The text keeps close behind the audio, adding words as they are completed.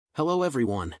Hello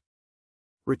everyone.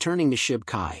 Returning to Shib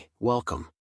Kai, welcome.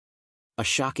 A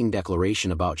shocking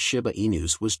declaration about Shiba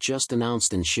Inus was just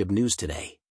announced in Shib News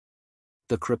today.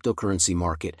 The cryptocurrency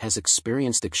market has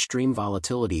experienced extreme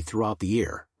volatility throughout the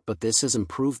year, but this has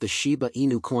improved the Shiba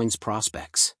Inu coin's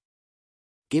prospects.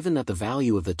 Given that the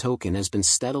value of the token has been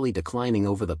steadily declining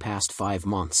over the past 5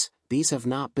 months, these have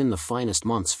not been the finest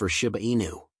months for Shiba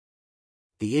Inu.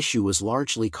 The issue was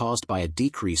largely caused by a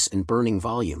decrease in burning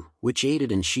volume, which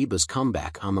aided in Shiba's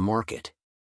comeback on the market.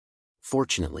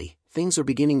 Fortunately, things are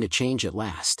beginning to change at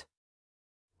last.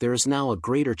 There is now a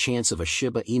greater chance of a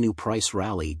Shiba Inu price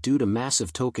rally due to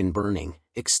massive token burning,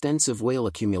 extensive whale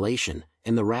accumulation,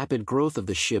 and the rapid growth of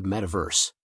the Shib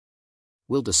metaverse.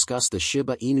 We'll discuss the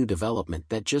Shiba Inu development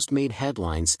that just made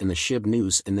headlines in the Shib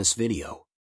News in this video.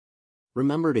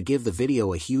 Remember to give the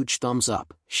video a huge thumbs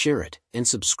up, share it, and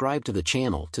subscribe to the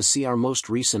channel to see our most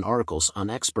recent articles on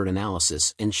expert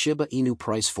analysis and Shiba Inu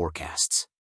price forecasts.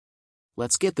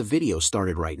 Let's get the video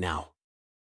started right now.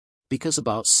 Because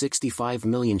about 65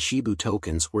 million Shibu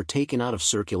tokens were taken out of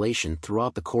circulation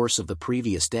throughout the course of the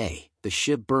previous day, the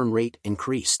Shib burn rate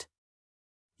increased.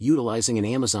 Utilizing an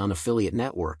Amazon affiliate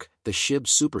network, the Shib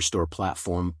Superstore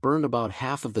platform burned about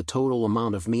half of the total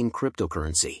amount of meme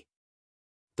cryptocurrency.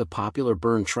 The popular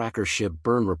burn tracker Shib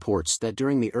Burn reports that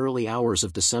during the early hours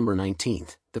of December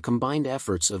 19th, the combined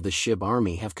efforts of the Shib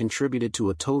army have contributed to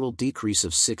a total decrease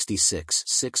of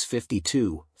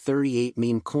 66,652.38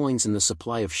 meme coins in the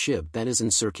supply of Shib that is in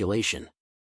circulation.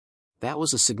 That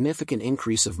was a significant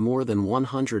increase of more than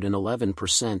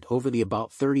 111% over the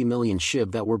about 30 million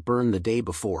Shib that were burned the day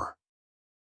before.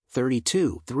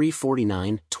 32,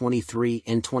 349, 23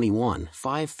 and 21,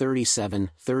 537,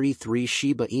 33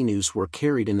 Shiba Inus were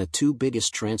carried in the 2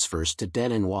 biggest transfers to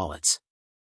dead-end wallets.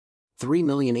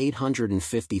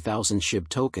 3,850,000 Shib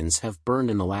tokens have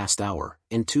burned in the last hour,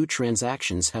 and 2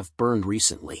 transactions have burned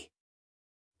recently.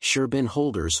 Shiba Inu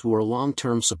holders who are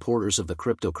long-term supporters of the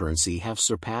cryptocurrency have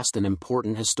surpassed an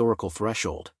important historical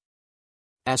threshold.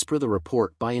 As per the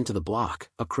report by Into the Block,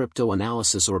 a crypto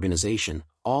analysis organization,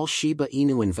 all Shiba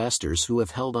Inu investors who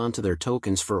have held onto their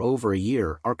tokens for over a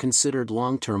year are considered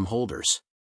long-term holders.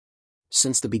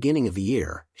 Since the beginning of the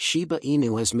year, Shiba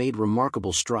Inu has made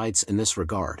remarkable strides in this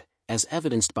regard, as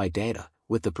evidenced by data,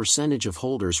 with the percentage of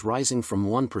holders rising from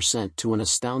 1% to an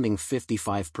astounding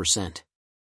 55%.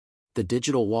 The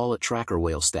digital wallet tracker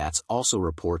Whale Stats also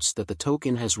reports that the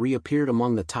token has reappeared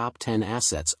among the top 10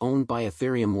 assets owned by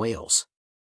Ethereum whales.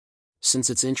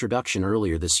 Since its introduction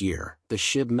earlier this year, the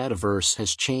Shib metaverse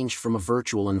has changed from a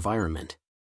virtual environment.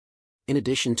 In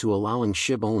addition to allowing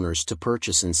Shib owners to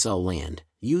purchase and sell land,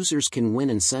 users can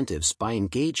win incentives by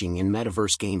engaging in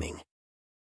metaverse gaming.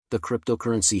 The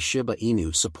cryptocurrency Shiba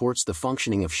Inu supports the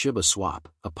functioning of shibaswap,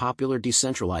 a popular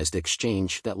decentralized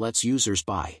exchange that lets users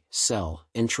buy, sell,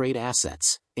 and trade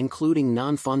assets, including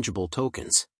non-fungible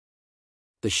tokens.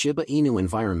 The Shiba Inu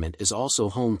environment is also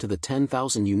home to the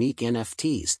 10,000 unique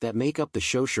NFTs that make up the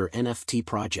Shosher NFT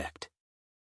project.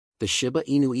 The Shiba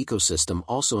Inu ecosystem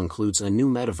also includes a new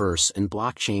metaverse and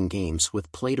blockchain games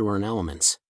with play-to-earn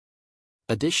elements.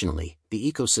 Additionally,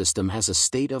 the ecosystem has a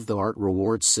state-of-the-art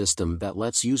rewards system that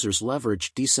lets users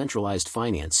leverage decentralized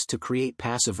finance to create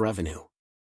passive revenue.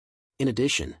 In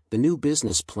addition, the new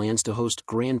business plans to host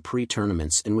Grand Prix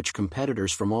tournaments in which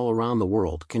competitors from all around the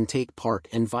world can take part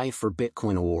and vie for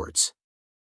Bitcoin awards.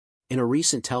 In a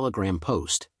recent Telegram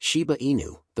post, Shiba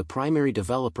Inu, the primary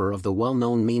developer of the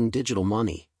well-known meme digital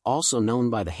money, also known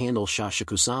by the handle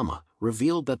Shashakusama,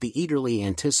 revealed that the eagerly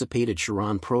anticipated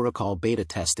Chiron protocol beta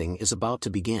testing is about to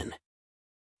begin.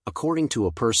 According to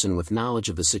a person with knowledge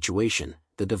of the situation,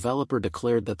 the developer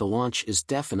declared that the launch is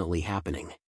definitely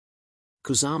happening.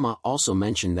 Kusama also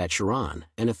mentioned that Chiron,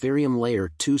 an Ethereum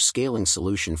Layer 2 scaling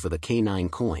solution for the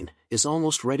K9 coin, is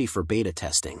almost ready for beta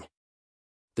testing.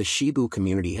 The Shibu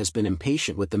community has been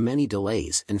impatient with the many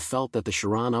delays and felt that the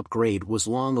Chiron upgrade was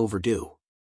long overdue.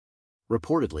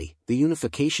 Reportedly, the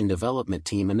Unification Development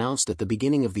Team announced at the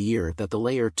beginning of the year that the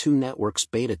Layer 2 network's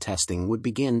beta testing would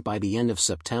begin by the end of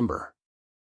September.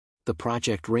 The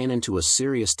project ran into a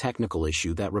serious technical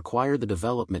issue that required the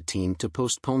development team to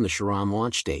postpone the Chiron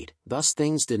launch date, thus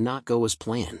things did not go as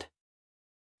planned.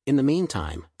 In the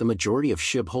meantime, the majority of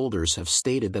Shib holders have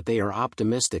stated that they are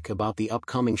optimistic about the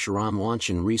upcoming Chiron launch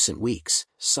in recent weeks,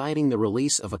 citing the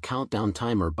release of a countdown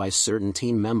timer by certain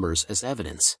team members as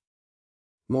evidence.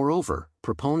 Moreover,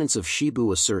 proponents of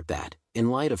Shibu assert that,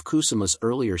 in light of Kusama's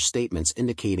earlier statements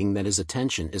indicating that his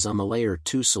attention is on the Layer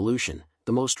 2 solution,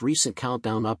 the most recent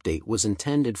countdown update was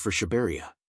intended for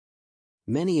Shibuya.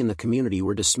 Many in the community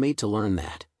were dismayed to learn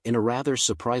that, in a rather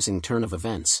surprising turn of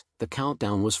events, the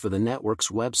countdown was for the network's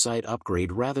website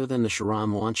upgrade rather than the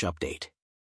Shib launch update.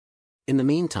 In the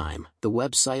meantime, the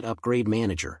website upgrade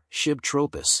manager,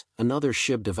 Shib, another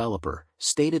Shib developer,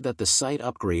 stated that the site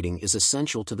upgrading is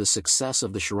essential to the success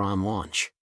of the Shib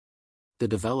launch. The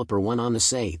developer went on to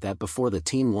say that before the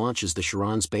team launches the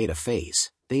Shib's beta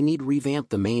phase, they need revamp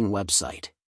the main website.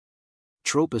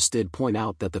 Tropus did point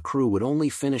out that the crew would only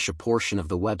finish a portion of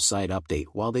the website update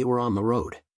while they were on the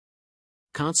road.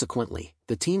 Consequently,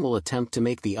 the team will attempt to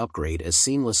make the upgrade as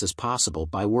seamless as possible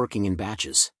by working in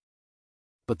batches.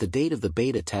 But the date of the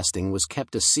beta testing was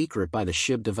kept a secret by the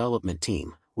Shib development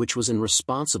team, which was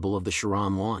responsible of the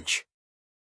Shib launch.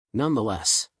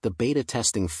 Nonetheless, the beta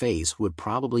testing phase would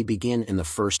probably begin in the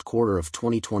first quarter of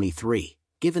 2023,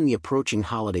 given the approaching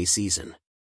holiday season.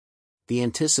 The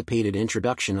anticipated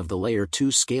introduction of the Layer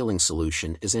 2 scaling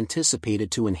solution is anticipated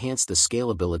to enhance the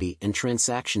scalability and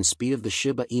transaction speed of the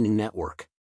Shiba Inu network.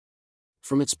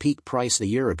 From its peak price a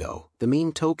year ago, the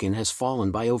meme token has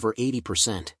fallen by over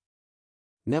 80%.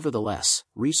 Nevertheless,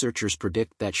 researchers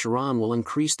predict that Shib will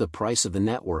increase the price of the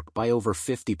network by over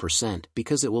 50%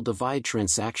 because it will divide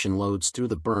transaction loads through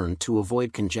the burn to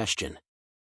avoid congestion.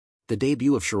 The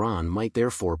debut of Shib might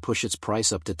therefore push its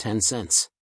price up to 10 cents.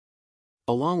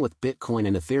 Along with Bitcoin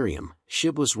and Ethereum,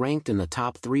 Shib was ranked in the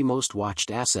top 3 most watched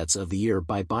assets of the year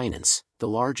by Binance, the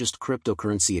largest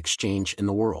cryptocurrency exchange in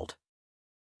the world.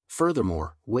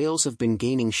 Furthermore, whales have been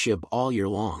gaining Shib all year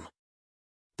long.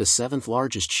 The 7th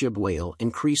largest Shib whale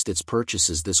increased its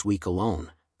purchases this week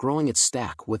alone, growing its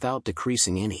stack without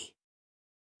decreasing any.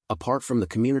 Apart from the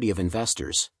community of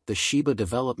investors, the Shiba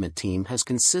development team has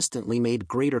consistently made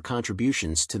greater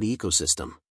contributions to the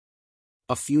ecosystem.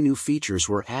 A few new features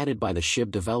were added by the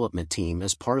Shib development team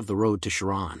as part of the road to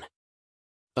Shib.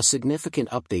 A significant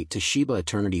update to Shiba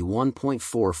Eternity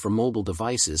 1.4 for mobile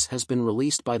devices has been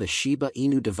released by the Shiba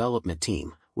Inu development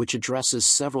team, which addresses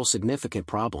several significant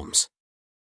problems.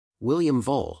 William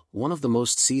Vull, one of the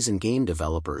most seasoned game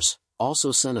developers,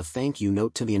 also sent a thank you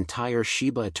note to the entire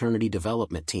Shiba Eternity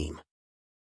development team.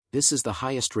 "This is the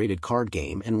highest rated card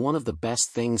game and one of the best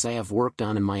things I have worked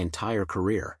on in my entire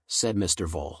career," said Mr.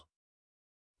 Vull.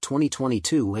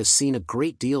 2022 has seen a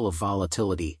great deal of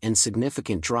volatility and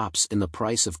significant drops in the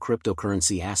price of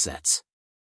cryptocurrency assets.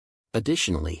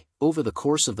 Additionally, over the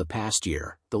course of the past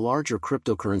year, the larger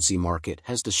cryptocurrency market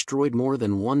has destroyed more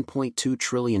than $1.2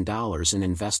 trillion in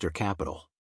investor capital.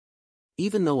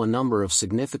 Even though a number of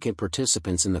significant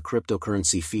participants in the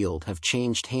cryptocurrency field have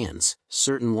changed hands,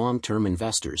 certain long-term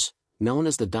investors, known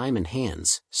as the diamond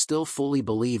hands, still fully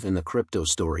believe in the crypto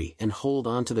story and hold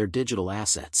on to their digital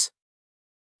assets.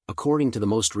 According to the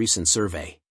most recent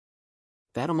survey,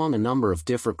 that among a number of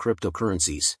different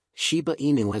cryptocurrencies, Shiba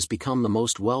Inu has become the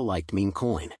most well-liked meme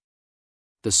coin.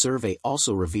 The survey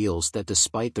also reveals that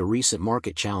despite the recent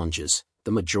market challenges,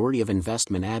 the majority of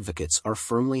investment advocates are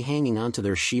firmly hanging onto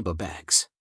their Shiba bags.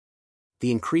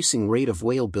 The increasing rate of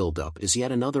whale buildup is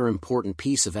yet another important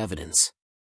piece of evidence.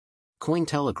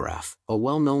 Cointelegraph, a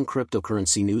well-known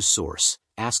cryptocurrency news source,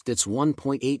 asked its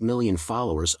 1.8 million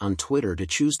followers on Twitter to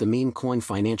choose the meme coin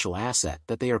financial asset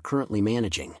that they are currently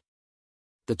managing.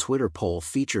 The Twitter poll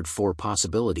featured 4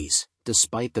 possibilities.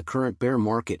 Despite the current bear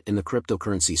market in the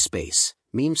cryptocurrency space,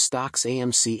 meme stocks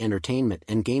AMC Entertainment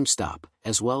and GameStop,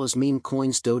 as well as meme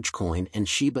coins Dogecoin and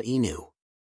Shiba Inu.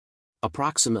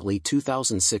 Approximately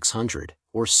 2,600,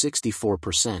 or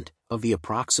 64%, of the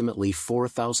approximately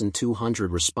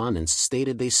 4,200 respondents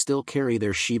stated they still carry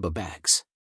their Shiba bags.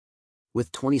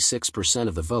 With 26%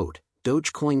 of the vote,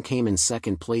 Dogecoin came in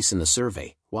second place in the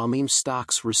survey, while meme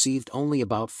stocks received only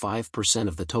about 5%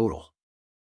 of the total.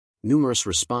 Numerous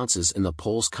responses in the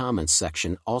poll's comments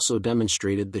section also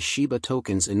demonstrated the Shiba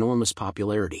token's enormous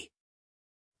popularity.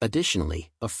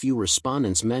 Additionally, a few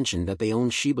respondents mentioned that they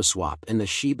own shibaswap and the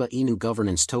Shiba Inu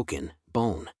governance token,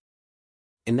 BONE.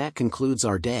 And that concludes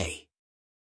our day.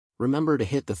 Remember to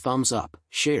hit the thumbs up,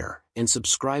 share, and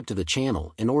subscribe to the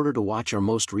channel in order to watch our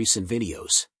most recent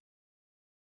videos.